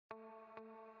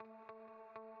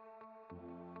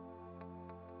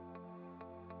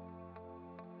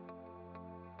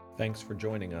Thanks for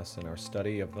joining us in our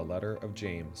study of the letter of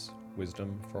James,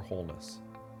 Wisdom for Wholeness.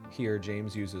 Here,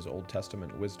 James uses Old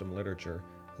Testament wisdom literature,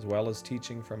 as well as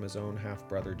teaching from his own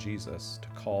half-brother Jesus, to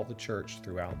call the church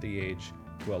throughout the age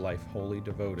to a life wholly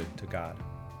devoted to God.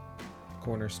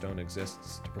 Cornerstone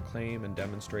exists to proclaim and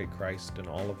demonstrate Christ in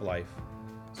all of life,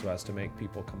 so as to make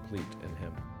people complete in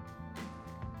Him.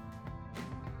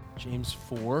 James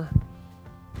 4.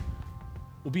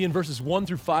 We'll be in verses 1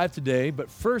 through 5 today, but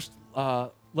first,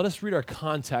 let us read our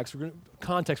context. We're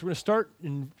going to start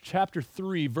in chapter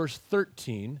 3, verse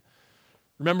 13.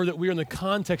 Remember that we are in the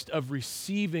context of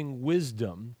receiving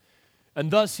wisdom, and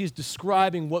thus he's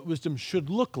describing what wisdom should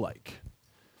look like.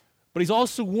 But he's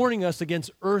also warning us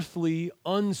against earthly,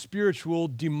 unspiritual,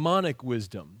 demonic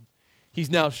wisdom.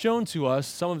 He's now shown to us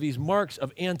some of these marks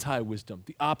of anti-wisdom,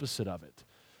 the opposite of it.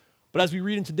 But as we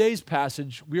read in today's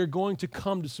passage, we are going to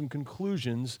come to some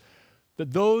conclusions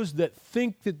that those that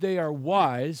think that they are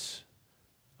wise,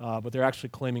 but they're actually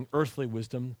claiming earthly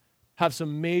wisdom, have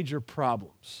some major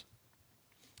problems.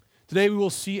 Today we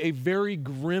will see a very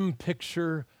grim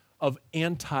picture of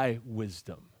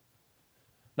anti-wisdom.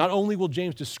 Not only will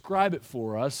James describe it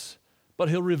for us, but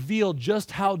he'll reveal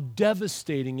just how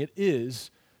devastating it is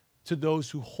to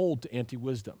those who hold to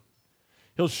anti-wisdom.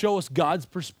 He'll show us God's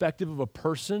perspective of a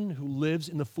person who lives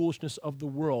in the foolishness of the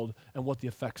world and what the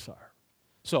effects are.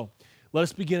 So, let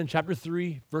us begin in chapter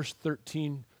 3, verse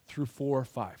 13 through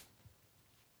 4-5.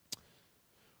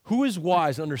 Who is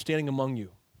wise and understanding among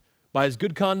you? By his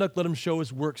good conduct, let him show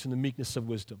his works in the meekness of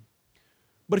wisdom.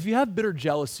 But if you have bitter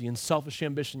jealousy and selfish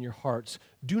ambition in your hearts,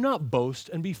 do not boast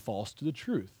and be false to the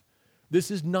truth.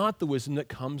 This is not the wisdom that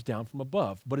comes down from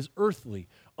above, but is earthly,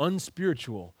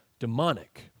 unspiritual,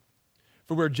 demonic.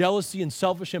 For where jealousy and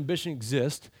selfish ambition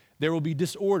exist, there will be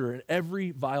disorder in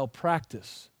every vile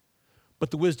practice. But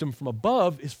the wisdom from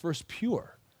above is first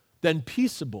pure, then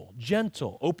peaceable,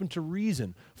 gentle, open to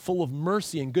reason, full of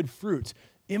mercy and good fruits,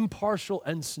 impartial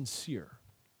and sincere.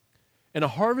 And a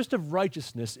harvest of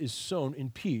righteousness is sown in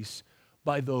peace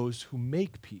by those who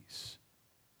make peace.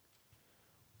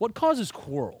 What causes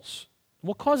quarrels?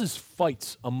 What causes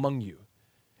fights among you?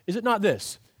 Is it not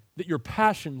this, that your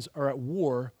passions are at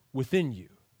war within you?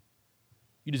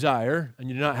 You desire, and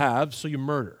you do not have, so you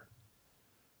murder.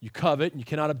 You covet, and you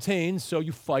cannot obtain, so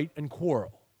you fight and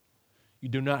quarrel. You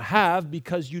do not have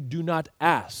because you do not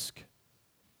ask.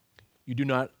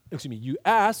 You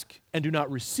ask and do not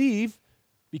receive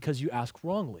because you ask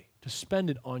wrongly, to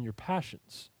spend it on your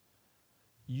passions.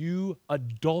 You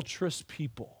adulterous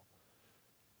people,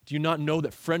 do you not know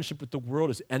that friendship with the world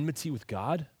is enmity with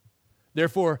God?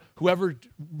 Therefore, whoever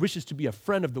wishes to be a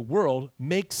friend of the world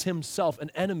makes himself an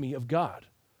enemy of God.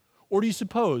 Or do you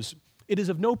suppose it is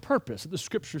of no purpose that the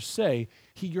Scriptures say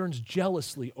he yearns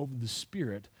jealously over the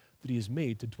Spirit that he has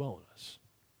made to dwell in us?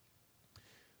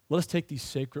 Let us take these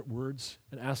sacred words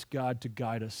and ask God to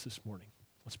guide us this morning.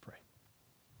 Let's pray.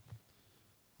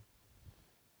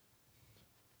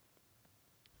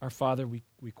 Our Father, we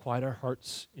quiet our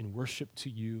hearts in worship to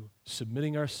you,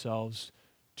 submitting ourselves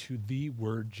to the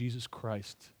Word, Jesus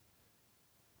Christ,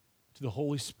 to the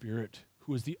Holy Spirit,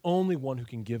 who is the only one who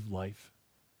can give life.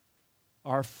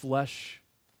 Our flesh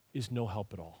is no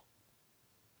help at all.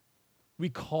 We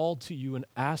call to you and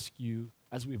ask you,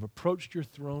 as we've approached your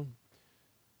throne,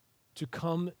 to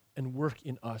come and work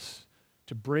in us,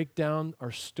 to break down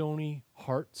our stony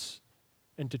hearts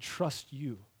and to trust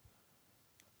you.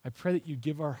 I pray that you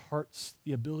give our hearts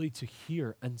the ability to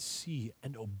hear and see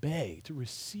and obey, to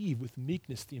receive with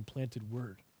meekness the implanted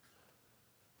word.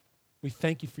 We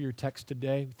thank you for your text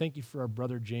today. We thank you for our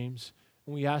brother James.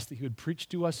 And we ask that he would preach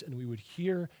to us and we would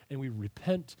hear and we would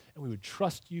repent and we would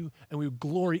trust you and we would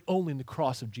glory only in the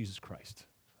cross of Jesus Christ.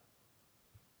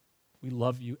 We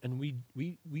love you and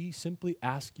we simply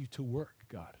ask you to work,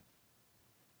 God.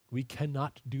 We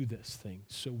cannot do this thing,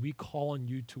 so we call on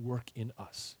you to work in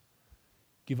us.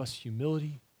 Give us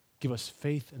humility, give us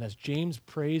faith, and as James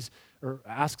prays or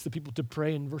asks the people to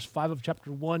pray in verse 5 of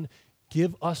chapter 1,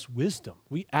 give us wisdom.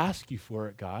 We ask you for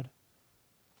it, God.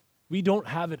 We don't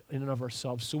have it in and of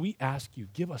ourselves, so we ask you,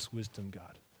 give us wisdom,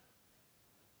 God.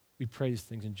 We pray these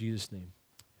things in Jesus' name.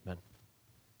 Amen.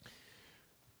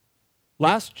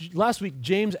 Last week,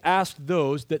 James asked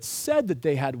those that said that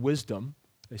they had wisdom,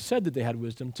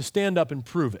 to stand up and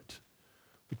prove it.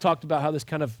 We talked about how this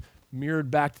kind of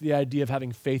mirrored back to the idea of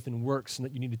having faith in works and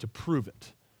that you needed to prove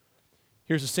it.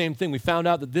 Here's the same thing. We found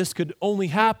out that this could only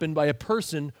happen by a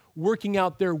person working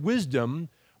out their wisdom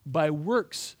by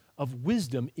works of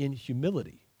wisdom in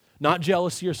humility, not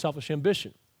jealousy or selfish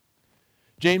ambition.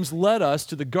 James led us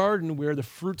to the garden where the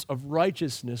fruits of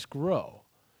righteousness grow.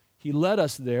 he led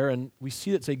us there, and we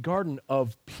see it's a garden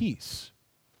of peace.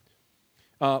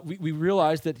 We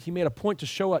realize that he made a point to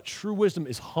show that true wisdom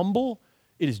is humble,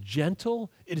 it is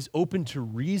gentle, it is open to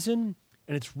reason,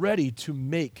 and it's ready to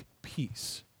make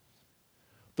peace.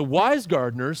 The wise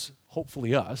gardeners,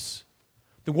 hopefully us,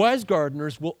 the wise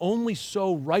gardeners will only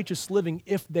sow righteous living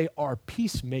if they are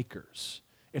peacemakers,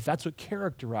 if that's what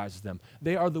characterizes them.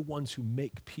 They are the ones who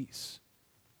make peace.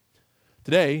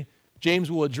 Today, James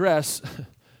will address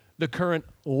the current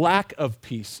lack of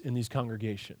peace in these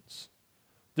congregations.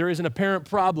 There is an apparent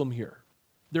problem here.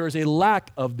 There is a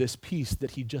lack of this peace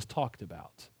that he just talked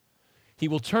about. He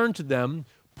will turn to them,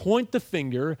 point the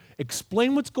finger,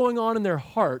 explain what's going on in their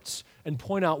hearts, and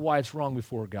point out why it's wrong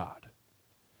before God.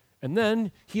 And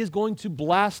then he is going to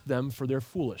blast them for their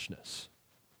foolishness.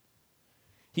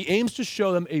 He aims to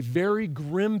show them a very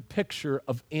grim picture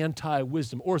of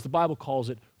anti-wisdom, or as the Bible calls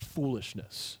it,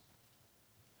 foolishness.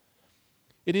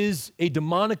 It is a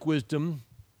demonic wisdom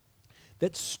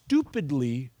that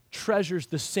stupidly treasures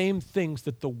the same things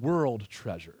that the world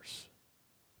treasures.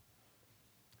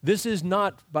 This is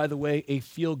not, by the way, a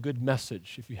feel-good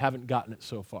message if you haven't gotten it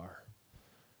so far.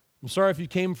 I'm sorry if you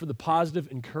came for the positive,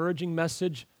 encouraging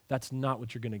message. That's not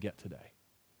what you're going to get today.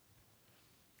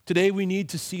 Today we need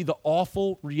to see the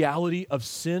awful reality of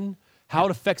sin, how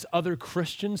it affects other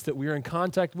Christians that we are in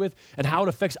contact with, and how it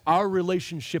affects our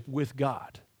relationship with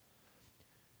God.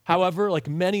 However, like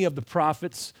many of the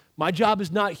prophets, my job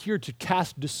is not here to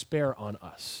cast despair on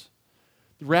us.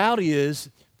 The reality is,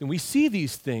 when we see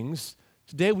these things,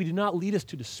 today we do not lead us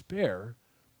to despair,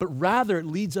 but rather it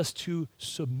leads us to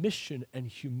submission and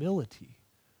humility.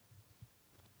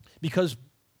 Because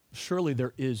surely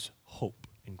there is hope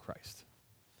in Christ.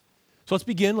 So let's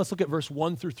begin. Let's look at verse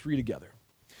 1 through 3 together.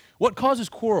 What causes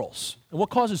quarrels and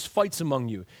what causes fights among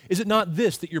you? Is it not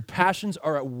this, that your passions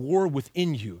are at war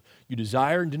within you? You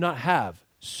desire and do not have,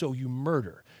 so you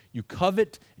murder. You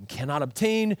covet and cannot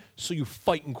obtain, so you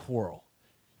fight and quarrel.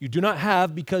 You do not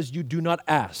have because you do not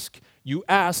ask. You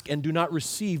ask and do not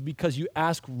receive because you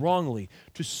ask wrongly,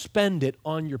 to spend it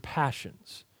on your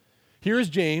passions. Here is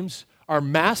James, our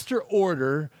master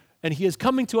orator, and he is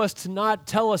coming to us to not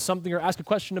tell us something or ask a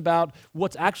question about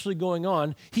what's actually going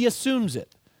on. He assumes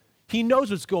it. He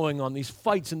knows what's going on, these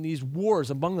fights and these wars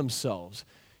among themselves.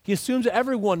 He assumes that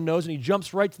everyone knows, and he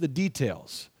jumps right to the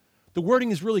details. The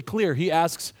wording is really clear. He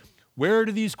asks, where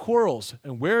do these quarrels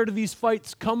and where do these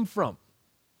fights come from?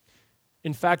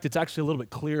 In fact, it's actually a little bit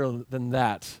clearer than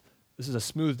that. This is a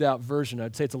smoothed out version.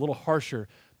 I'd say it's a little harsher.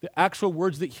 The actual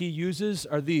words that he uses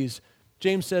are these.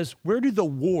 James says, where do the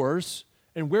wars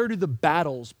and where do the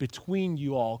battles between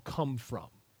you all come from?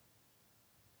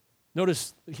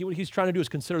 Notice what he's trying to do is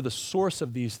consider the source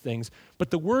of these things, but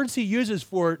the words he uses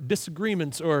for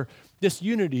disagreements or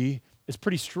disunity is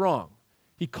pretty strong.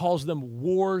 He calls them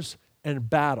wars and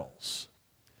battles,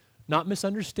 not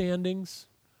misunderstandings,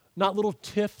 not little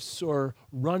tiffs or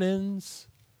run-ins,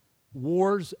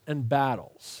 wars and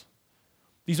battles.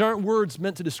 These aren't words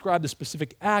meant to describe the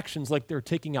specific actions like they're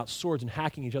taking out swords and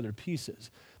hacking each other to pieces.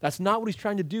 That's not what he's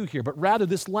trying to do here, but rather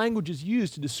this language is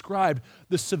used to describe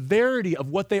the severity of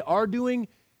what they are doing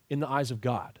in the eyes of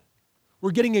God.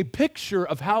 We're getting a picture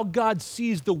of how God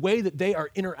sees the way that they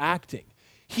are interacting.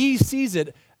 He sees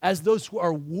it as those who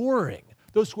are warring,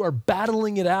 those who are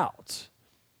battling it out.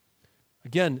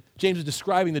 Again, James is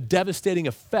describing the devastating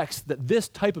effects that this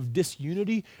type of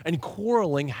disunity and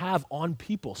quarreling have on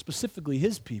people, specifically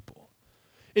his people.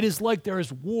 It is like there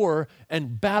is war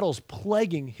and battles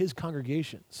plaguing his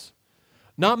congregations.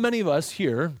 Not many of us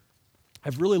here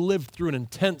have really lived through an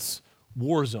intense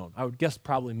war zone. I would guess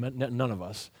probably none of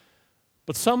us.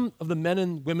 But some of the men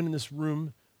and women in this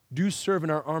room do serve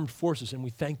in our armed forces, and we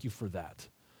thank you for that.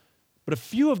 But a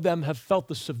few of them have felt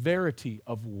the severity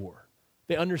of war.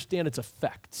 They understand its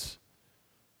effects.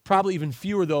 Probably even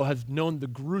fewer, though, have known the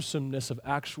gruesomeness of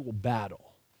actual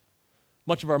battle.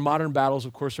 Much of our modern battles,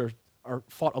 of course, are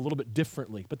fought a little bit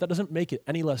differently, but that doesn't make it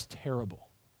any less terrible.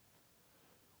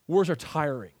 Wars are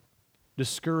tiring,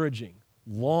 discouraging,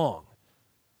 long,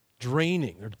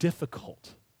 draining, they're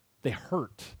difficult, they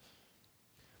hurt.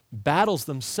 Battles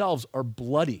themselves are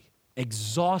bloody,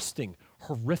 exhausting,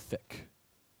 horrific.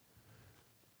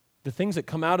 The things that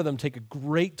come out of them take a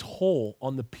great toll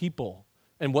on the people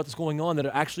and what's going on that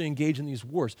are actually engaged in these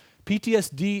wars.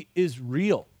 PTSD is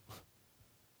real.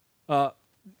 The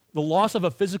loss of a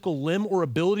physical limb or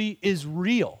ability is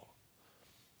real.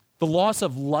 The loss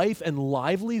of life and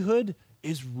livelihood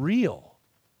is real.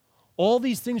 All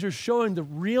these things are showing the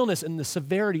realness and the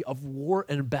severity of war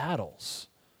and battles.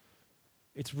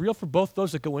 It's real for both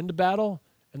those that go into battle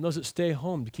and those that stay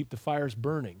home to keep the fires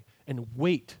burning. and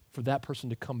wait for that person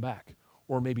to come back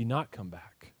or maybe not come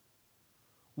back.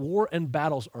 War and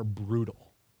battles are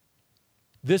brutal.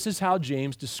 This is how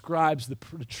James describes the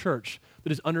church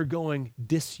that is undergoing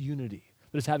disunity,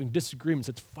 that is having disagreements,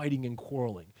 that's fighting and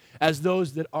quarreling, as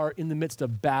those that are in the midst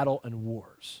of battle and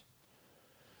wars.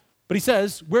 But he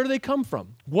says, where do they come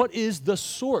from? What is the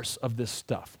source of this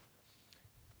stuff?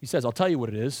 He says, I'll tell you what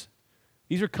it is.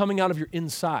 These are coming out of your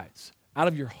insides, out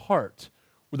of your heart,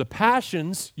 where the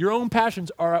passions, your own passions,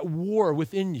 are at war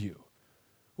within you.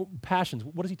 Passions,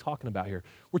 what is he talking about here?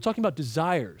 We're talking about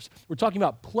desires. We're talking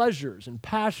about pleasures and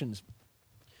passions.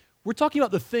 We're talking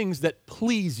about the things that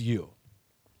please you,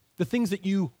 the things that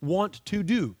you want to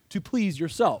do to please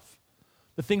yourself,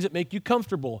 the things that make you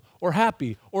comfortable or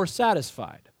happy or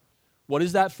satisfied. What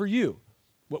is that for you?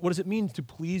 What does it mean to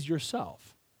please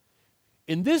yourself?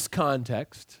 In this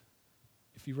context,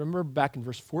 if you remember back in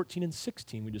verse 14 and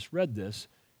 16, we just read this,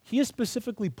 he is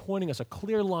specifically pointing us a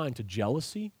clear line to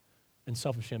jealousy and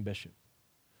selfish ambition.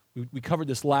 We covered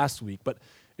this last week, but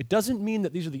it doesn't mean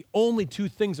that these are the only two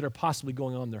things that are possibly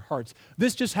going on in their hearts.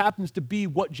 This just happens to be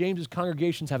what James's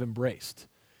congregations have embraced.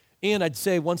 And I'd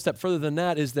say one step further than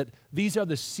that is that these are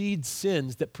the seed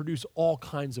sins that produce all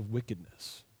kinds of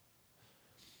wickedness.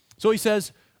 So he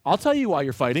says, I'll tell you why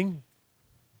you're fighting.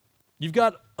 You've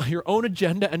got your own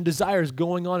agenda and desires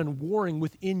going on and warring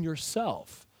within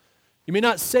yourself. You may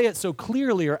not say it so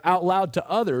clearly or out loud to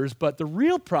others, but the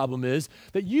real problem is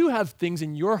that you have things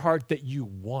in your heart that you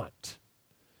want.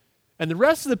 And the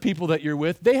rest of the people that you're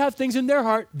with, they have things in their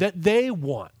heart that they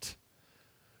want.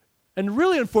 And the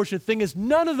really unfortunate thing is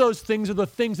none of those things are the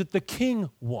things that the king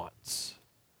wants.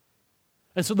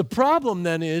 And so the problem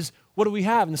then is, what do we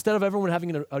have? Instead of everyone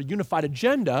having a unified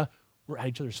agenda, we're at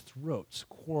each other's throats,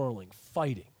 quarreling,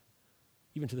 fighting,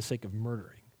 even to the sake of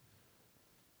murdering.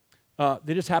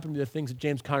 They just happen to be the things that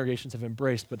James' congregations have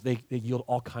embraced, but they yield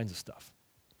all kinds of stuff.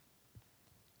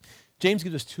 James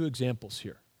gives us two examples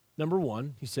here. Number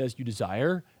one, he says, you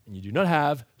desire and you do not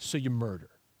have, so you murder.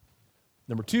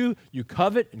 Number two, you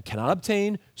covet and cannot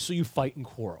obtain, so you fight and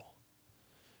quarrel.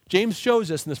 James shows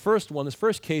us in this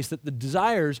first case, that the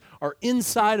desires are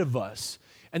inside of us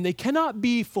and they cannot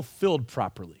be fulfilled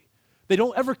properly. They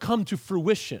don't ever come to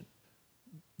fruition.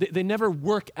 They never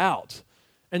work out.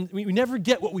 And we never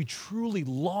get what we truly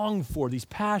long for, these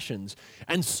passions.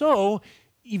 And so,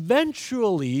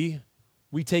 eventually,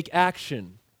 we take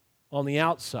action on the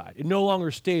outside. It no longer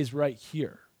stays right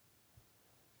here.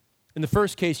 In the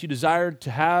first case, you desire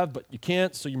to have, but you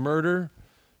can't, so you murder.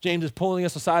 James is pulling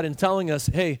us aside and telling us,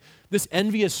 hey, this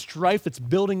envious strife that's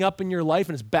building up in your life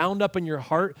and it's bound up in your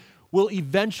heart will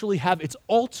eventually have its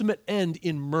ultimate end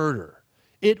in murder.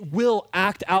 It will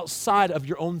act outside of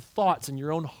your own thoughts and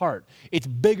your own heart. It's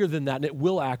bigger than that, and it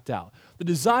will act out. The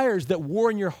desires that war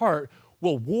in your heart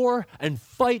will war and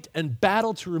fight and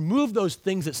battle to remove those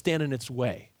things that stand in its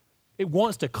way. It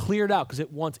wants to clear it out because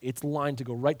it wants its line to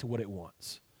go right to what it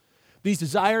wants. These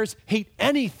desires hate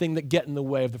anything that get in the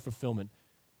way of the fulfillment,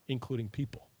 including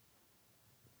people.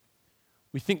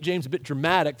 We think James is a bit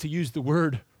dramatic to use the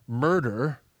word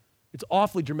murder. It's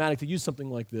awfully dramatic to use something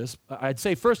like this. I'd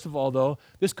say, first of all, though,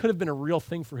 this could have been a real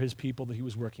thing for his people that he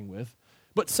was working with.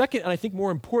 But second, and I think more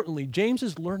importantly, James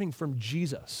is learning from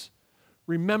Jesus.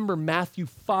 Remember Matthew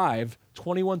 5,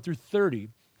 21 through 30.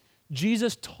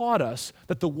 Jesus taught us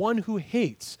that the one who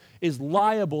hates is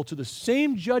liable to the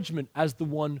same judgment as the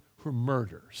one who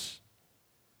murders.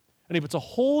 And he puts a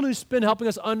whole new spin helping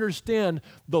us understand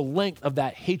the length of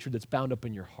that hatred that's bound up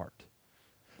in your heart.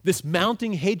 This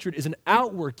mounting hatred is an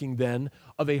outworking then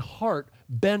of a heart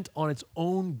bent on its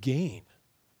own gain.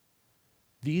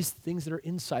 These things that are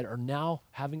inside are now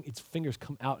having its fingers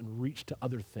come out and reach to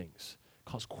other things,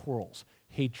 cause quarrels,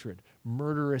 hatred,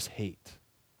 murderous hate.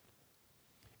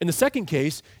 In the second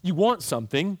case, you want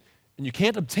something and you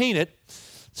can't obtain it,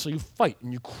 so you fight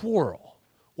and you quarrel.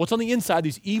 What's on the inside,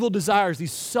 these evil desires,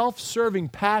 these self-serving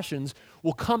passions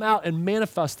will come out and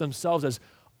manifest themselves as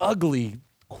ugly,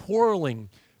 quarreling,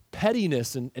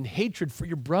 pettiness, and hatred for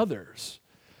your brothers.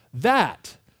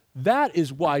 That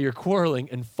is why you're quarreling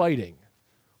and fighting.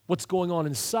 What's going on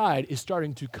inside is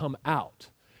starting to come out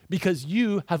because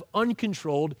you have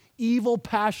uncontrolled evil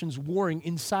passions warring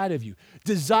inside of you.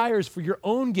 Desires for your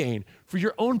own gain, for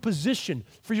your own position,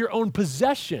 for your own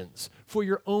possessions, for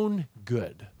your own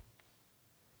good.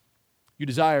 You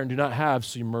desire and do not have,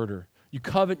 so you murder. You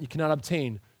covet and you cannot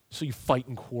obtain, so you fight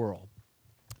and quarrel.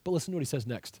 But listen to what he says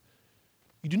next.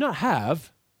 You do not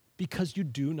have because you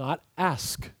do not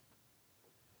ask.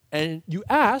 And you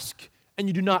ask and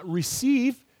you do not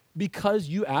receive because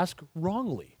you ask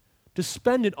wrongly, to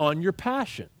spend it on your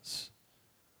passions.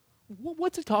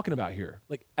 What's it talking about here?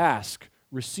 Like ask,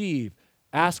 receive,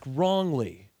 ask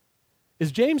wrongly.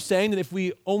 Is James saying that if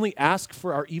we only ask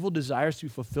for our evil desires to be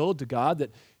fulfilled to God,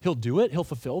 that he'll do it, he'll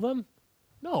fulfill them?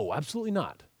 No, absolutely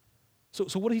not.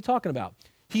 So what is he talking about?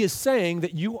 He is saying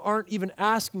that you aren't even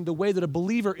asking the way that a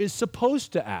believer is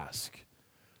supposed to ask.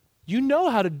 You know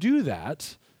how to do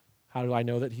that. How do I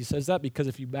know that he says that? Because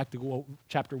if you back to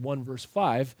chapter 1, verse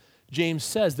 5, James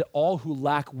says that all who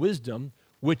lack wisdom,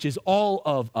 which is all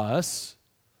of us,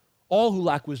 all who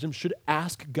lack wisdom should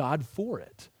ask God for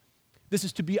it. This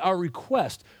is to be our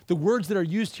request. The words that are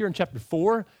used here in chapter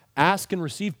 4, ask and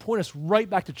receive, point us right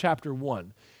back to chapter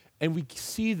 1. And we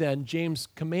see then James'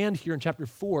 command here in chapter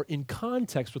 4 in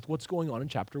context with what's going on in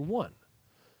chapter 1.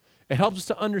 It helps us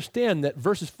to understand that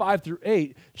verses 5 through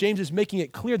 8, James is making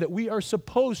it clear that we are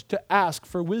supposed to ask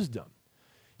for wisdom.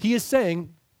 He is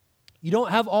saying, you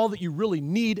don't have all that you really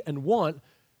need and want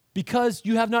because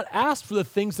you have not asked for the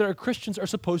things that our Christians are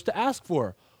supposed to ask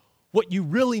for, what you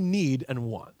really need and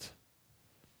want.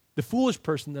 The foolish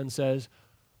person then says,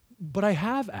 but I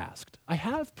have asked, I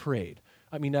have prayed.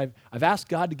 I mean, I've asked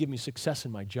God to give me success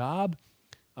in my job.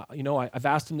 I've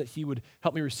asked him that he would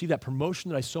help me receive that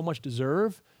promotion that I so much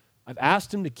deserve. I've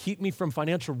asked him to keep me from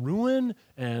financial ruin,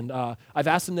 and I've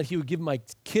asked him that he would give my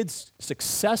kids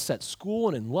success at school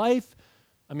and in life.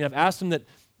 I mean, I've asked him that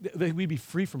we'd be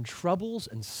free from troubles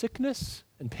and sickness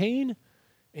and pain.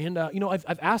 And,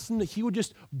 I've asked him that he would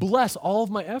just bless all of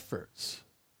my efforts.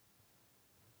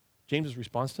 James's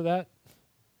response to that?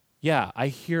 Yeah, I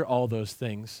hear all those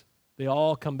things. They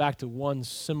all come back to one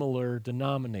similar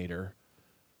denominator.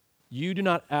 You do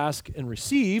not ask and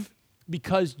receive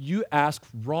because you ask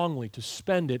wrongly to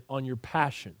spend it on your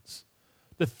passions,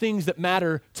 the things that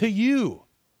matter to you,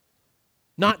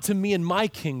 not to me and my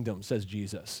kingdom, says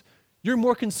Jesus. You're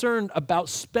more concerned about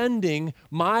spending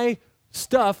my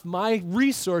stuff, my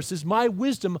resources, my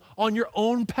wisdom on your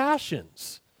own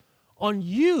passions, on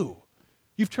you.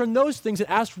 You've turned those things and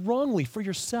asked wrongly for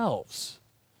yourselves.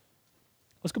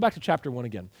 Let's go back to chapter 1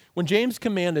 again. When James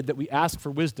commanded that we ask for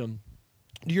wisdom,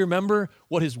 do you remember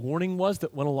what his warning was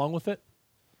that went along with it?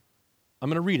 I'm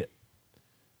going to read it.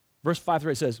 Verse 5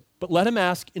 through 8 says, but let him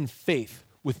ask in faith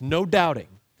with no doubting.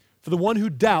 For the one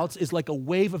who doubts is like a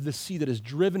wave of the sea that is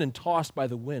driven and tossed by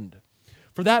the wind.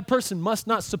 For that person must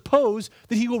not suppose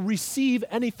that he will receive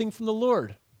anything from the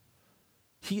Lord.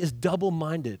 He is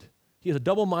double-minded. He is a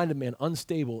double-minded man,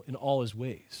 unstable in all his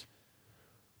ways.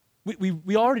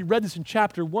 We already read this in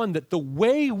chapter 1, that the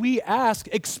way we ask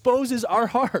exposes our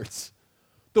hearts.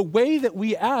 The way that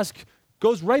we ask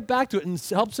goes right back to it and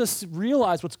helps us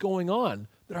realize what's going on,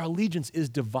 that our allegiance is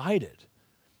divided.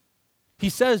 He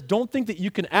says, don't think that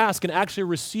you can ask and actually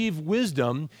receive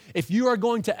wisdom if you are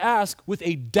going to ask with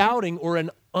a doubting or an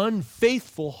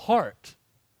unfaithful heart.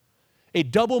 A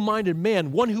double-minded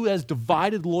man, one who has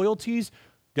divided loyalties,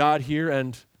 God here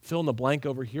and fill in the blank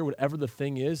over here, whatever the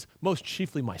thing is, most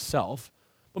chiefly myself,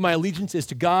 but my allegiance is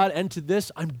to God and to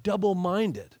this, I'm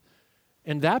double-minded.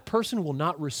 And that person will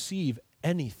not receive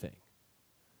anything.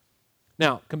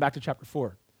 Now, come back to chapter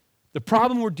 4. The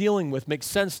problem we're dealing with makes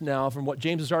sense now from what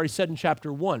James has already said in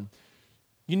chapter 1.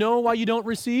 You know why you don't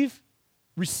receive?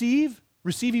 Receive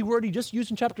a word he just used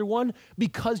in chapter 1?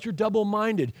 Because you're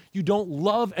double-minded. You don't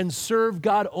love and serve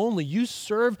God only. You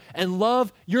serve and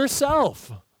love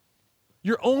yourself.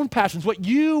 Your own passions, what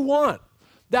you want.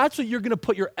 That's what you're going to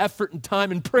put your effort and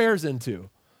time and prayers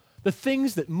into. The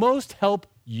things that most help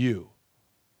you.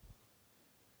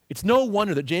 It's no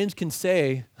wonder that James can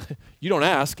say, you don't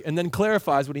ask, and then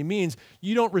clarifies what he means.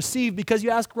 You don't receive because you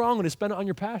ask wrongly to spend it on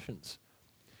your passions.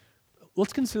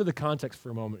 Let's consider the context for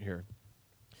a moment here.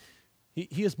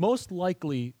 He is most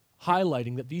likely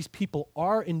highlighting that these people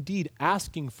are indeed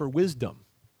asking for wisdom.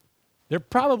 They're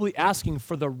probably asking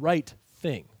for the right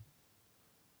thing.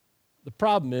 The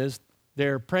problem is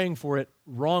they're praying for it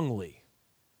wrongly.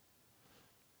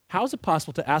 How is it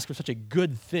possible to ask for such a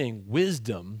good thing,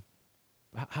 wisdom?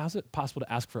 How is it possible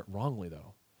to ask for it wrongly,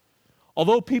 though?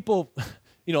 Although people,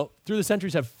 through the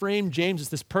centuries have framed James as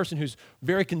this person who's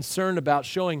very concerned about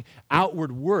showing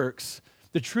outward works,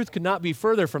 the truth could not be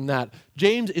further from that.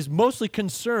 James is mostly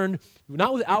concerned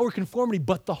not with outward conformity,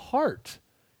 but the heart.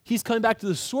 He's coming back to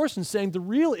the source and saying the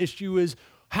real issue is,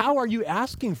 how are you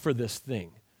asking for this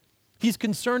thing? He's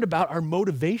concerned about our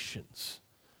motivations.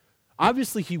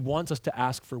 Obviously, he wants us to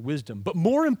ask for wisdom, but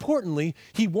more importantly,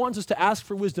 he wants us to ask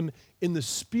for wisdom in the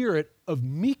spirit of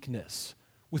meekness,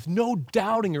 with no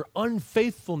doubting or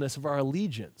unfaithfulness of our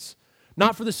allegiance,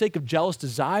 not for the sake of jealous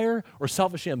desire or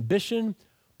selfish ambition,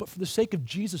 but for the sake of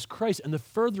Jesus Christ and the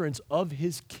furtherance of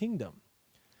his kingdom.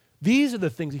 These are the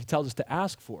things he tells us to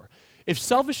ask for. If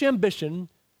selfish ambition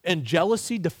and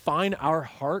jealousy define our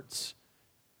hearts,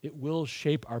 it will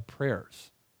shape our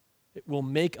prayers. It will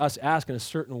make us ask in a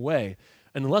certain way.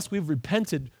 And unless we've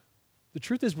repented, the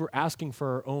truth is we're asking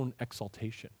for our own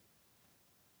exaltation,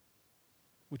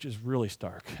 which is really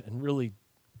stark and really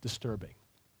disturbing.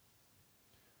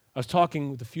 I was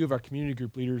talking with a few of our community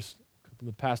group leaders in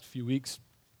the past few weeks,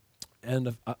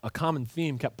 and a common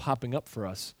theme kept popping up for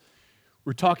us.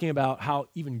 We're talking about how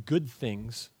even good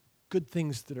things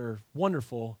that are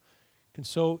wonderful, can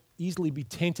so easily be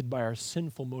tainted by our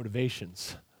sinful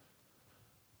motivations.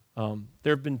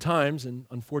 There have been times, and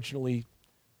unfortunately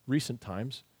recent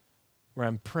times, where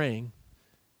I'm praying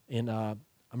and I'm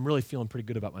really feeling pretty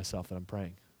good about myself that I'm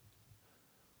praying.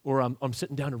 Or I'm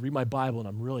sitting down to read my Bible and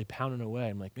I'm really pounding away.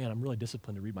 I'm like, man, I'm really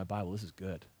disciplined to read my Bible. This is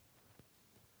good.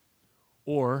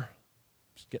 Or,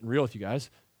 just getting real with you guys,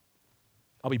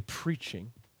 I'll be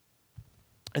preaching.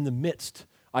 In the midst,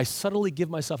 I subtly give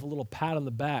myself a little pat on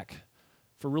the back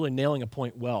for really nailing a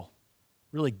point well,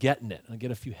 really getting it, and I get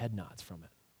a few head nods from it.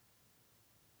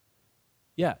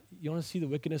 Yeah, you want to see the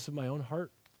wickedness of my own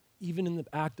heart? Even in the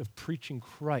act of preaching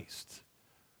Christ,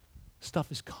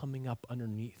 stuff is coming up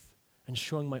underneath and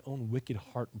showing my own wicked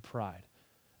heart and pride.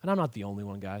 And I'm not the only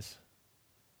one, guys.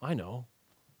 I know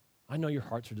your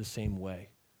hearts are the same way,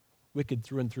 wicked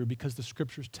through and through, because the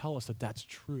scriptures tell us that that's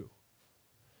true.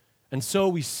 And so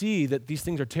we see that these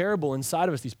things are terrible inside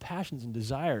of us, these passions and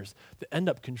desires that end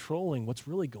up controlling what's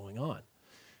really going on.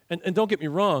 And don't get me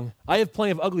wrong, I have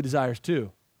plenty of ugly desires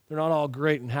too. They're not all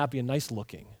great and happy and nice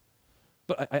looking.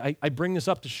 But I bring this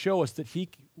up to show us that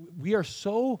we are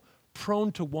so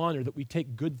prone to wander that we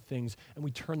take good things and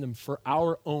we turn them for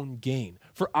our own gain,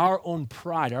 for our own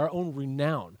pride, our own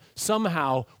renown.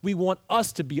 Somehow we want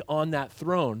us to be on that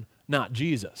throne, not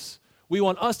Jesus. We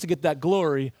want us to get that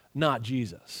glory, not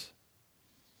Jesus.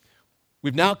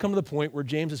 We've now come to the point where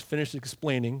James has finished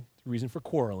explaining the reason for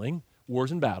quarreling,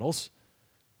 wars and battles.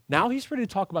 Now he's ready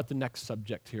to talk about the next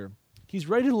subject here. He's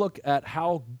ready to look at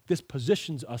how this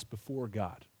positions us before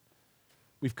God.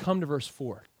 We've come to verse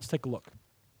 4. Let's take a look.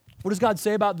 What does God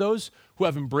say about those who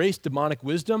have embraced demonic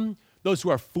wisdom, those who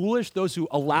are foolish, those who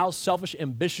allow selfish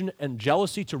ambition and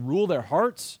jealousy to rule their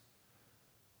hearts?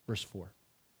 Verse 4.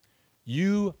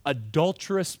 You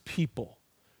adulterous people,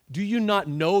 do you not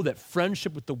know that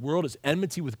friendship with the world is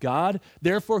enmity with God?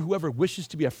 Therefore, whoever wishes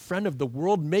to be a friend of the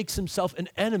world makes himself an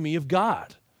enemy of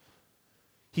God.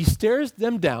 He stares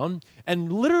them down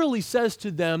and literally says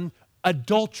to them,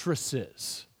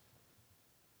 adulteresses.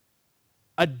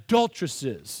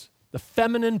 Adulteresses, the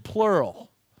feminine plural.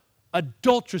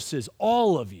 Adulteresses,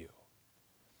 all of you.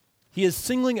 He is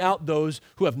singling out those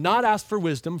who have not asked for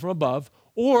wisdom from above,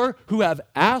 or who have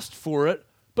asked for it,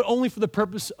 but only for the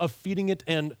purpose of feeding it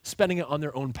and spending it on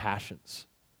their own passions.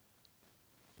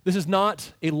 This is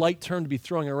not a light term to be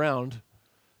throwing around.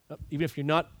 Even if you're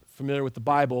not familiar with the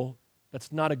Bible,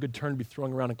 that's not a good term to be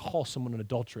throwing around and call someone an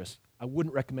adulteress. I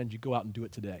wouldn't recommend you go out and do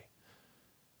it today.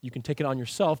 You can take it on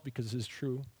yourself because it is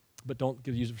true, but don't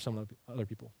use it for some other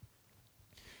people.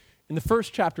 In the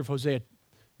first chapter of Hosea,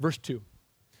 verse 2,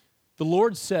 the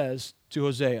Lord says to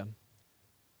Hosea,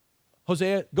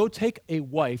 Hosea, go take a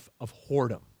wife of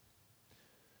whoredom.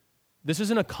 This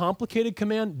isn't a complicated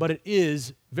command, but it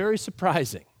is very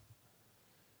surprising.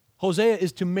 Hosea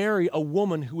is to marry a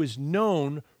woman who is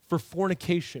known for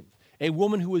fornication, a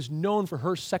woman who is known for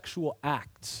her sexual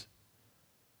acts.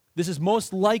 This is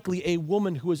most likely a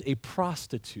woman who is a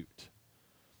prostitute,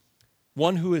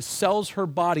 one who sells her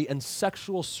body and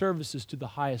sexual services to the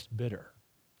highest bidder.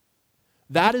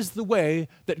 That is the way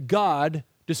that God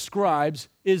describes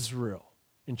Israel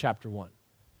in chapter 1.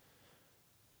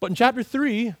 But in chapter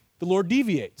 3, the Lord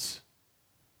deviates.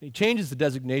 He changes the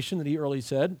designation that he earlier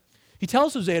said. He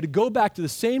tells Hosea to go back to the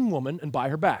same woman and buy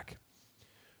her back.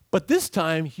 But this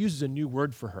time, he uses a new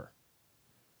word for her.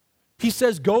 He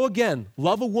says, go again,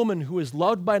 love a woman who is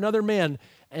loved by another man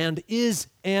and is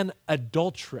an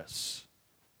adulteress.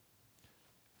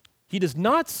 He does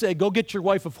not say, go get your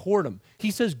wife of whoredom.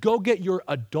 He says, go get your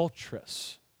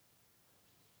adulteress.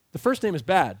 The first name is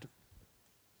bad.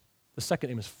 The second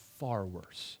name is far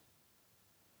worse.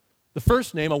 The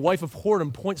first name, a wife of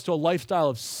whoredom, points to a lifestyle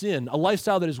of sin, a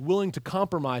lifestyle that is willing to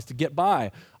compromise to get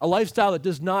by, a lifestyle that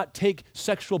does not take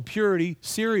sexual purity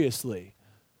seriously.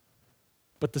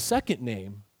 But the second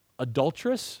name,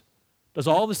 adulteress, does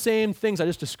all the same things I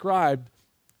just described,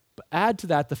 but add to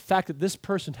that the fact that this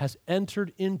person has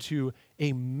entered into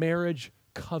a marriage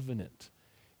covenant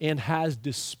and has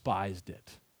despised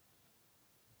it.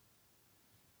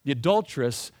 The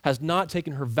adulteress has not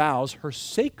taken her vows, her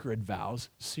sacred vows,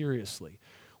 seriously.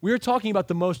 We are talking about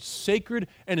the most sacred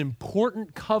and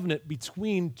important covenant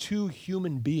between two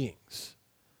human beings.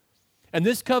 And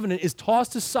this covenant is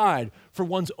tossed aside for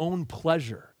one's own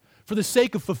pleasure, for the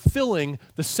sake of fulfilling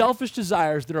the selfish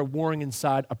desires that are warring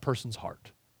inside a person's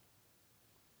heart.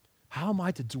 How am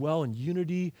I to dwell in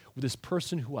unity with this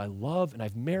person who I love and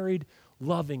I've married,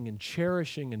 loving and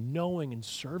cherishing and knowing and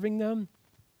serving them?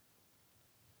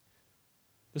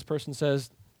 This person says,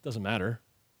 doesn't matter.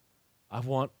 I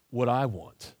want what I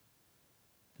want.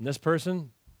 And this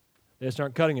person, they just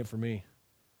aren't cutting it for me.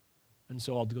 And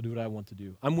so I'll go do what I want to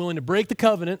do. I'm willing to break the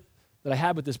covenant that I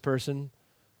had with this person,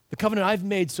 the covenant I've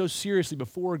made so seriously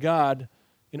before God,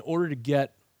 in order to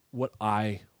get what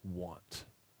I want.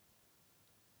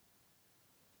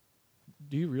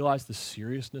 Do you realize the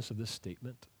seriousness of this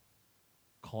statement?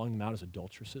 Calling them out as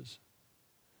adulteresses?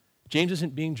 James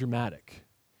isn't being dramatic.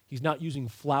 He's not using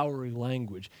flowery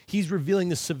language. He's revealing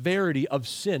the severity of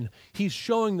sin. He's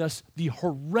showing us the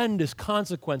horrendous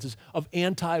consequences of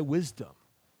anti-wisdom.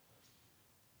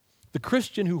 The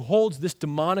Christian who holds this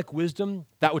demonic wisdom,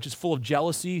 that which is full of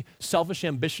jealousy, selfish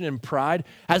ambition, and pride,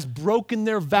 has broken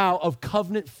their vow of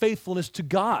covenant faithfulness to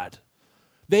God.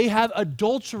 They have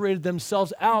adulterated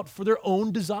themselves out for their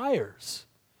own desires.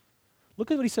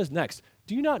 Look at what he says next.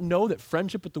 Do you not know that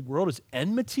friendship with the world is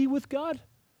enmity with God?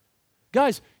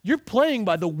 Guys, you're playing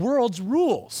by the world's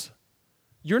rules.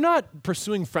 You're not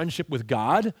pursuing friendship with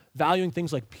God, valuing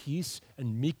things like peace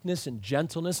and meekness and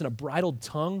gentleness and a bridled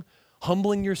tongue,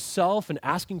 humbling yourself and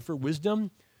asking for wisdom.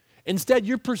 Instead,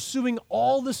 you're pursuing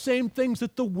all the same things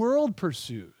that the world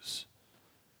pursues.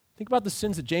 Think about the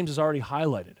sins that James has already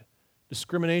highlighted.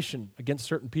 Discrimination against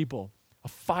certain people, a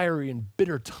fiery and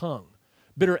bitter tongue,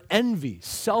 bitter envy,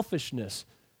 selfishness,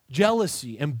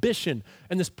 jealousy, ambition,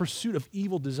 and this pursuit of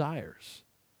evil desires.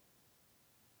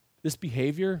 This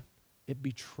behavior, it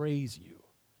betrays you.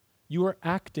 You are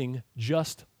acting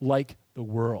just like the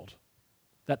world,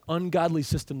 that ungodly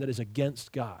system that is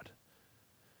against God.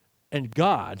 And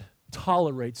God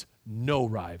tolerates no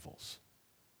rivals.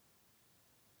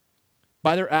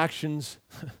 By their actions,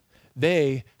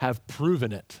 they have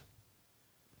proven it.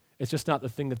 It's just not the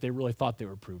thing that they really thought they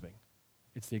were proving.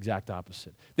 It's the exact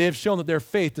opposite. They have shown that their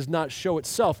faith does not show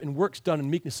itself in works done in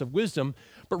meekness of wisdom,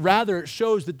 but rather it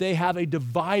shows that they have a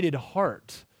divided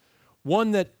heart,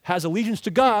 one that has allegiance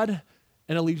to God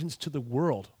and allegiance to the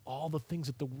world, all the things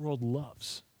that the world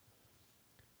loves.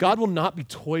 God will not be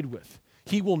toyed with.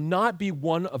 He will not be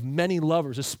one of many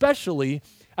lovers, especially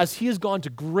as he has gone to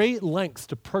great lengths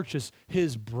to purchase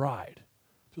his bride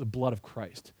through the blood of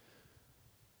Christ.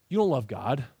 You don't love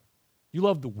God. You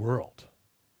love the world.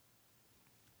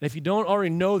 And if you don't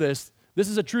already know this, this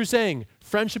is a true saying.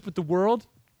 Friendship with the world,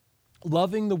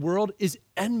 loving the world, is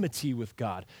enmity with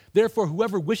God. Therefore,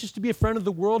 whoever wishes to be a friend of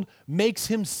the world makes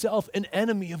himself an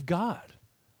enemy of God.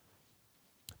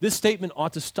 This statement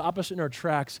ought to stop us in our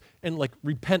tracks and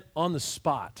repent on the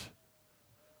spot.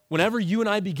 Whenever you and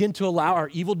I begin to allow our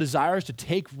evil desires to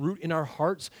take root in our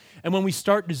hearts, and when we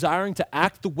start desiring to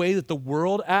act the way that the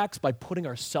world acts by putting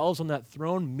ourselves on that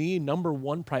throne, me, number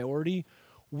one priority,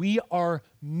 we are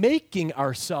making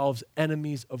ourselves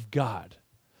enemies of God.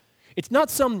 It's not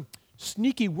some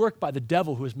sneaky work by the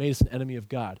devil who has made us an enemy of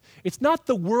God. It's not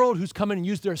the world who's come in and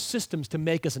used their systems to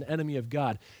make us an enemy of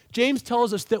God. James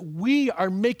tells us that we are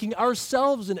making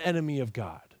ourselves an enemy of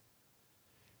God.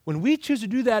 When we choose to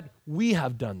do that, we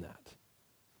have done that.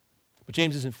 But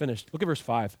James isn't finished. Look at verse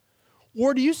 5.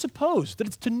 Or do you suppose that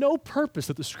it's to no purpose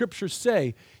that the scriptures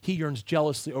say he yearns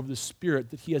jealously over the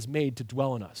spirit that he has made to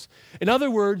dwell in us? In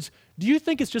other words, do you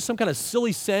think it's just some kind of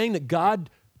silly saying that God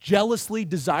jealously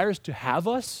desires to have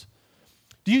us?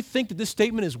 Do you think that this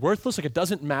statement is worthless, like it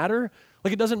doesn't matter?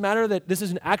 Like it doesn't matter that this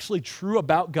isn't actually true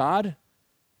about God?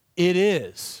 It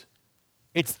is.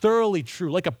 It's thoroughly true,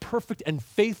 like a perfect and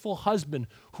faithful husband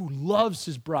who loves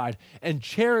his bride and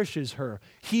cherishes her.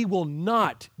 He will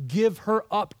not give her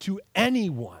up to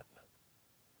anyone.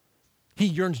 He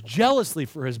yearns jealously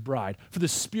for his bride, for the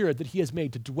spirit that he has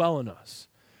made to dwell in us.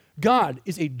 God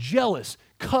is a jealous,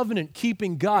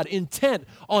 covenant-keeping God, intent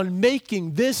on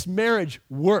making this marriage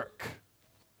work.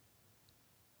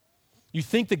 You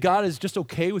think that God is just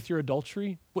okay with your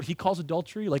adultery, what he calls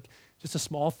adultery, like just a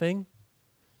small thing?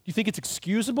 You think it's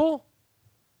excusable?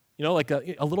 You know, like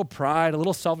a little pride, a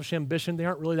little selfish ambition, they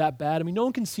aren't really that bad. I mean, no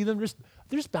one can see them. They're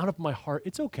just bound up in my heart.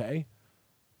 It's okay.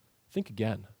 Think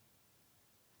again.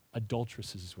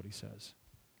 Adulteresses is what he says.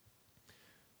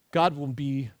 God will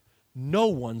be no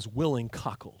one's willing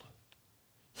cuckold.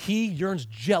 He yearns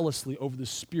jealously over the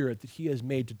Spirit that he has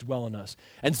made to dwell in us.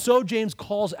 And so James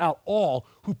calls out all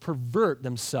who pervert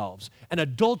themselves and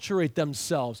adulterate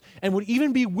themselves and would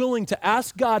even be willing to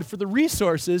ask God for the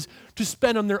resources to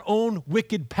spend on their own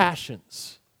wicked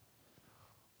passions.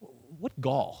 What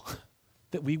gall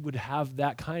that we would have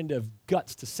that kind of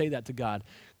guts to say that to God.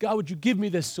 God, would you give me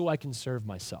this so I can serve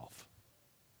myself?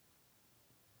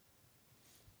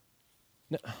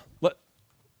 Now,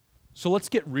 so let's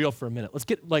get real for a minute. Let's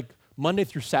get like Monday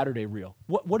through Saturday real.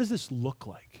 What does this look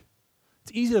like?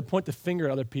 It's easy to point the finger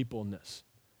at other people in this.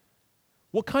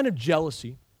 What kind of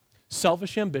jealousy,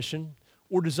 selfish ambition,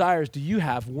 or desires do you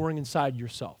have warring inside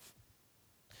yourself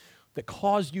that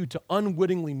cause you to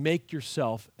unwittingly make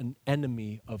yourself an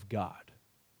enemy of God?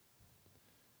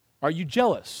 Are you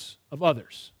jealous of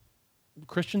others,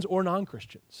 Christians or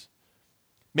non-Christians?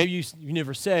 Maybe you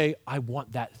never say, I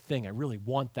want that thing. I really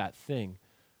want that thing.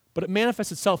 But it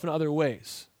manifests itself in other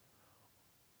ways.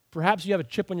 Perhaps you have a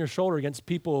chip on your shoulder against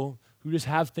people who just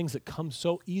have things that come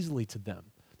so easily to them.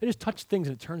 They just touch things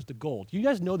and it turns to gold. You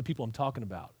guys know the people I'm talking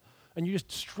about. And you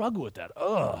just struggle with that.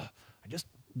 I just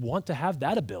want to have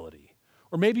that ability.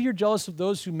 Or maybe you're jealous of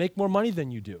those who make more money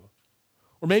than you do.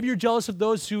 Or maybe you're jealous of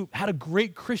those who had a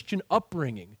great Christian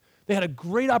upbringing. They had a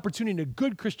great opportunity in a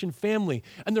good Christian family,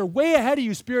 and they're way ahead of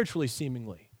you spiritually,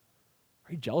 seemingly.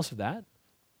 Are you jealous of that?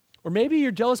 Or maybe you're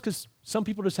jealous because some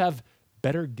people just have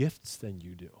better gifts than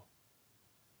you do.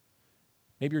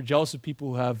 Maybe you're jealous of people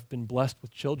who have been blessed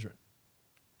with children,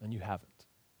 and you haven't.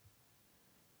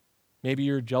 Maybe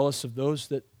you're jealous of those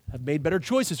that have made better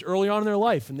choices early on in their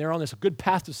life, and they're on this good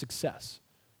path to success.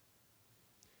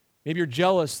 Maybe you're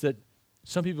jealous that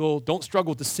some people don't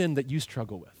struggle with the sin that you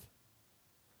struggle with.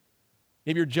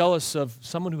 Maybe you're jealous of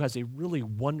someone who has a really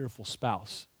wonderful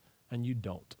spouse, and you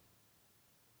don't.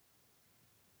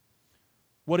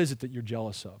 What is it that you're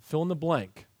jealous of? Fill in the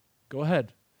blank. Go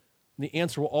ahead. And the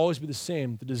answer will always be the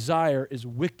same. The desire is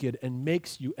wicked and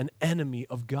makes you an enemy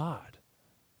of God.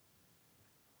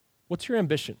 What's your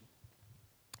ambition?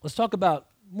 Let's talk about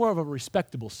more of a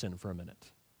respectable sin for a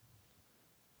minute.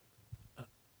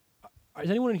 Is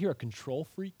anyone in here a control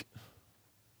freak?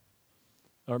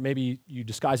 Or maybe you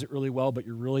disguise it really well, but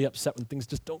you're really upset when things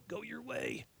just don't go your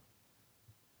way.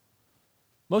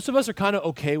 Most of us are kind of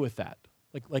okay with that.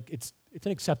 Like it's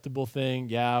an acceptable thing.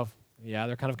 Yeah,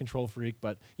 they're kind of a control freak,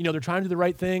 but they're trying to do the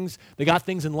right things. They got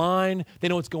things in line. They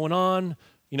know what's going on.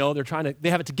 They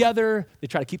have it together. They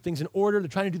try to keep things in order. They're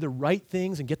trying to do the right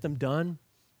things and get them done.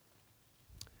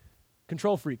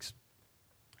 Control freaks.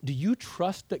 Do you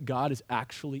trust that God is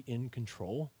actually in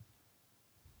control?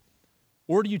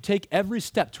 Or do you take every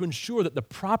step to ensure that the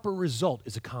proper result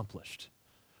is accomplished?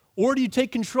 Or do you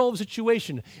take control of the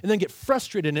situation and then get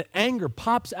frustrated and anger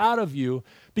pops out of you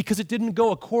because it didn't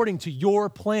go according to your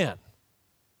plan?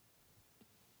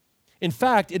 In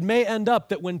fact, it may end up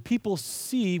that when people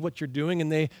see what you're doing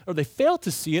and they fail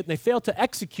to see it and they fail to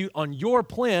execute on your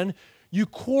plan, you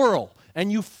quarrel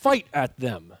and you fight at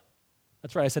them.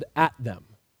 That's right, I said at them.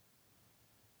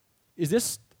 Is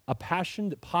this a passion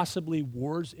that possibly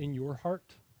wars in your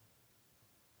heart?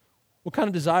 What kind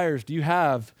of desires do you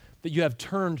have that you have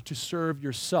turned to serve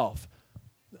yourself?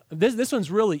 This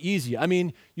one's really easy. I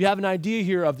mean, you have an idea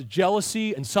here of the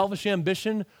jealousy and selfish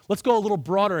ambition. Let's go a little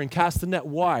broader and cast the net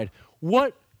wide.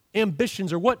 What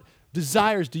ambitions or what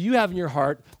desires do you have in your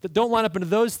heart that don't line up into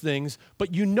those things,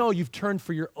 but you've turned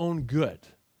for your own good?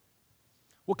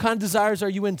 What kind of desires are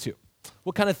you into?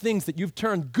 What kind of things that you've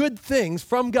turned good things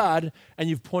from God and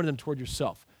you've pointed them toward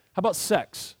yourself? How about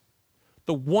sex?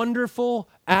 The wonderful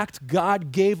act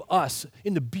God gave us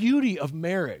in the beauty of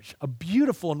marriage, a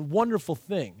beautiful and wonderful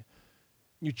thing.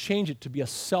 You change it to be a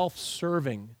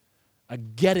self-serving, a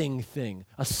getting thing,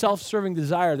 a self-serving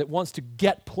desire that wants to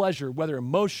get pleasure, whether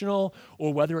emotional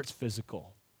or whether it's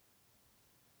physical.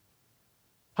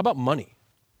 How about money?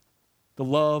 The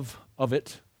love of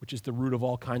it, which is the root of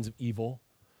all kinds of evil.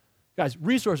 Guys,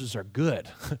 resources are good.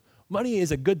 Money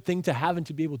is a good thing to have and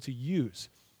to be able to use.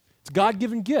 It's a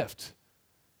God-given gift,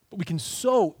 but we can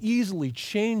so easily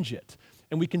change it,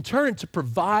 and we can turn it to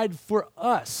provide for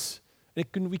us.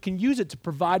 We can use it to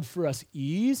provide for us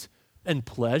ease and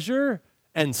pleasure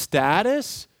and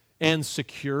status and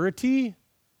security,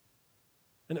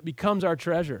 and it becomes our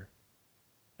treasure,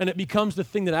 and it becomes the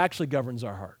thing that actually governs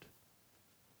our heart.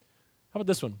 How about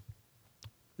this one?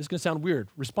 This is going to sound weird.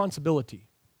 Responsibility.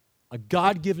 A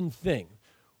God-given thing.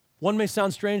 One may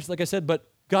sound strange, like I said, but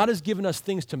God has given us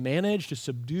things to manage, to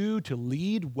subdue, to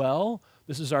lead well.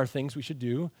 This is our things we should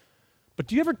do. But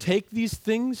do you ever take these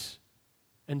things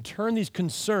and turn these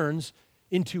concerns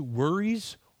into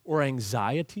worries or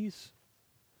anxieties?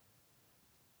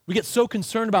 We get so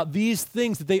concerned about these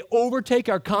things that they overtake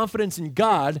our confidence in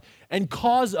God and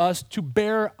cause us to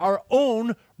bear our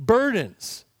own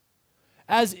burdens.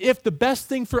 As if the best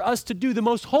thing for us to do, the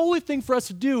most holy thing for us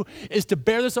to do, is to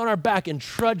bear this on our back and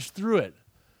trudge through it.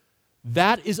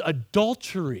 That is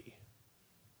adultery.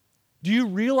 Do you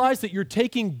realize that you're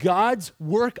taking God's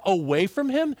work away from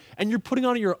him and you're putting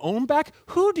on your own back?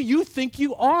 Who do you think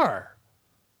you are?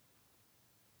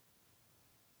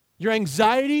 Your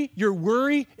anxiety, your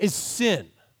worry is sin.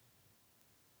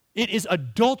 It is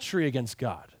adultery against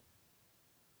God.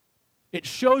 It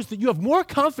shows that you have more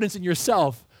confidence in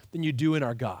yourself than you do in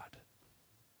our God.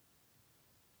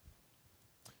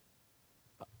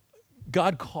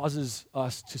 God causes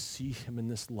us to see him in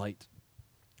this light.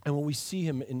 And when we see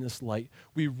him in this light,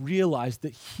 we realize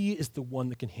that he is the one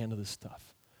that can handle this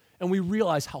stuff. And we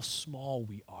realize how small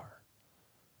we are.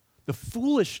 The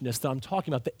foolishness that I'm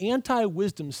talking about, the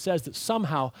anti-wisdom says that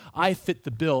somehow I fit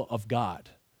the bill of God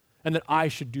and that I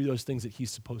should do those things that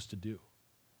he's supposed to do.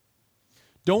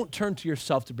 Don't turn to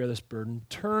yourself to bear this burden.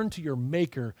 Turn to your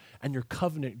Maker and your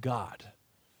covenant God.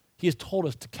 He has told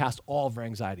us to cast all of our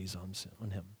anxieties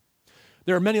on him.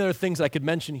 There are many other things I could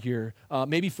mention here.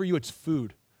 Maybe for you it's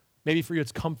food. Maybe for you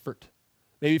it's comfort.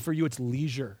 Maybe for you it's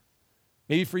leisure.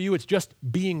 Maybe for you it's just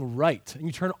being right. And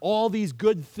you turn all these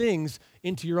good things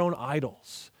into your own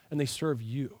idols, and they serve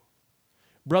you.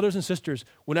 Brothers and sisters,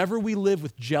 whenever we live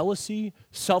with jealousy,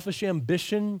 selfish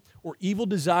ambition, or evil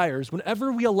desires,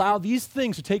 whenever we allow these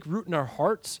things to take root in our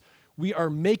hearts, we are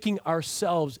making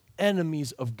ourselves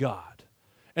enemies of God.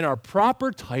 And our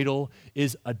proper title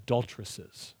is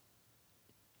adulteresses.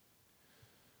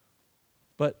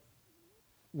 But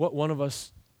what one of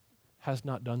us has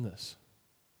not done this?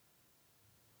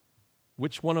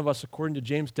 Which one of us, according to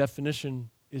James' definition,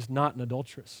 is not an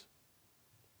adulteress?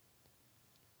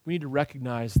 We need to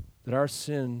recognize that our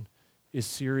sin is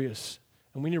serious,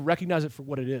 and we need to recognize it for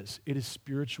what it is. It is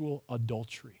spiritual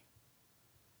adultery.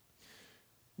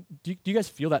 Do you guys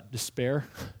feel that despair,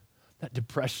 that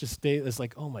depression state that's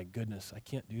like, oh my goodness, I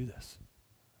can't do this?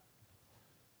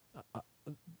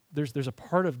 There's a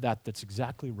part of that that's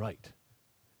exactly right.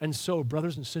 And so,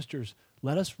 brothers and sisters,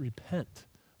 let us repent.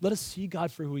 Let us see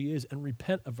God for who he is and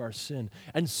repent of our sin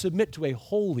and submit to a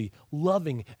holy,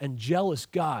 loving, and jealous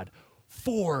God,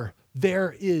 for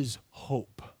there is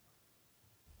hope.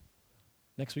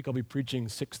 Next week I'll be preaching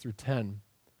 6 through 10,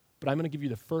 but I'm going to give you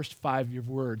the first 5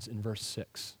 words in verse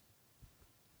 6.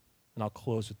 And I'll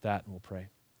close with that and we'll pray.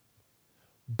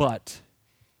 But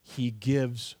he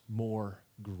gives more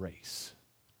grace.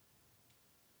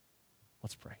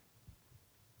 Let's pray.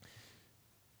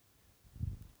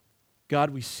 God,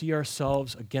 we see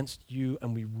ourselves against you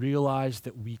and we realize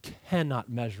that we cannot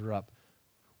measure up.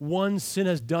 One sin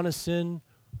has done a sin,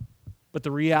 but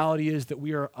the reality is that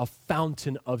we are a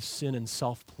fountain of sin and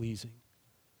self-pleasing.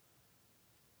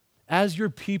 As your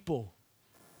people,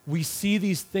 we see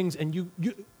these things, and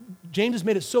James has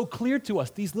made it so clear to us,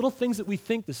 these little things that we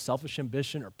think, this selfish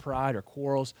ambition or pride or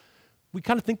quarrels, we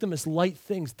kind of think them as light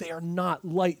things. They are not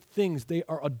light things. They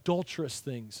are adulterous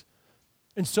things.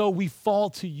 And so we fall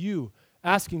to you,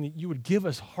 asking that you would give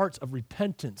us hearts of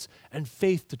repentance and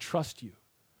faith to trust you.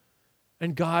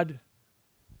 And God,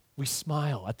 we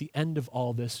smile at the end of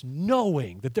all this,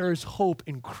 knowing that there is hope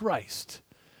in Christ,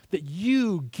 that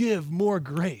you give more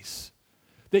grace,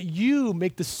 that you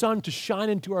make the sun to shine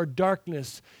into our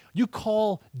darkness. You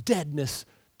call deadness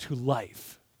to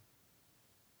life.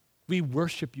 We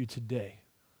worship you today.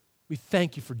 We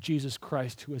thank you for Jesus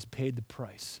Christ who has paid the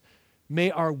price. May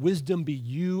our wisdom be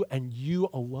you and you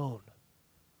alone.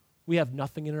 We have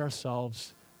nothing in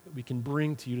ourselves that we can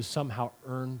bring to you to somehow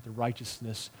earn the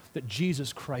righteousness that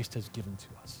Jesus Christ has given to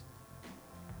us.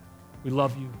 We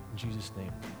love you in Jesus'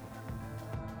 name.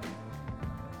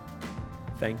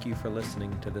 Thank you for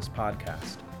listening to this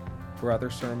podcast. For other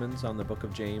sermons on the book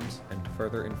of James and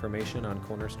further information on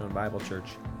Cornerstone Bible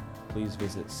Church, please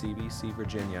visit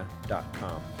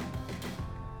cbcvirginia.com.